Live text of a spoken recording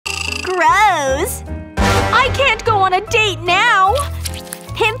Gross! I can't go on a date now!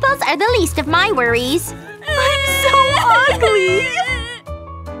 Pimples are the least of my worries. I'm so ugly!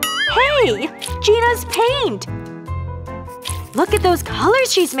 Hey! Gina's paint! Look at those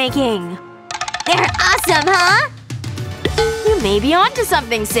colors she's making! They're awesome, huh? You may be onto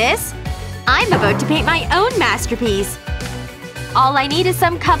something, sis. I'm about to paint my own masterpiece. All I need is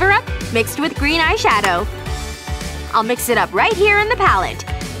some cover-up mixed with green eyeshadow. I'll mix it up right here in the palette.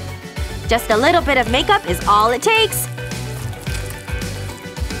 Just a little bit of makeup is all it takes.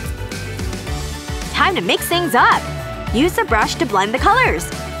 Time to mix things up. Use a brush to blend the colors.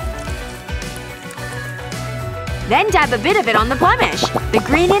 Then dab a bit of it on the blemish. The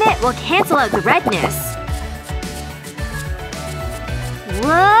green in it will cancel out the redness.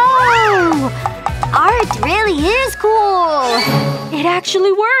 Whoa! Art really is cool! It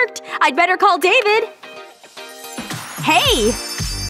actually worked! I'd better call David! Hey!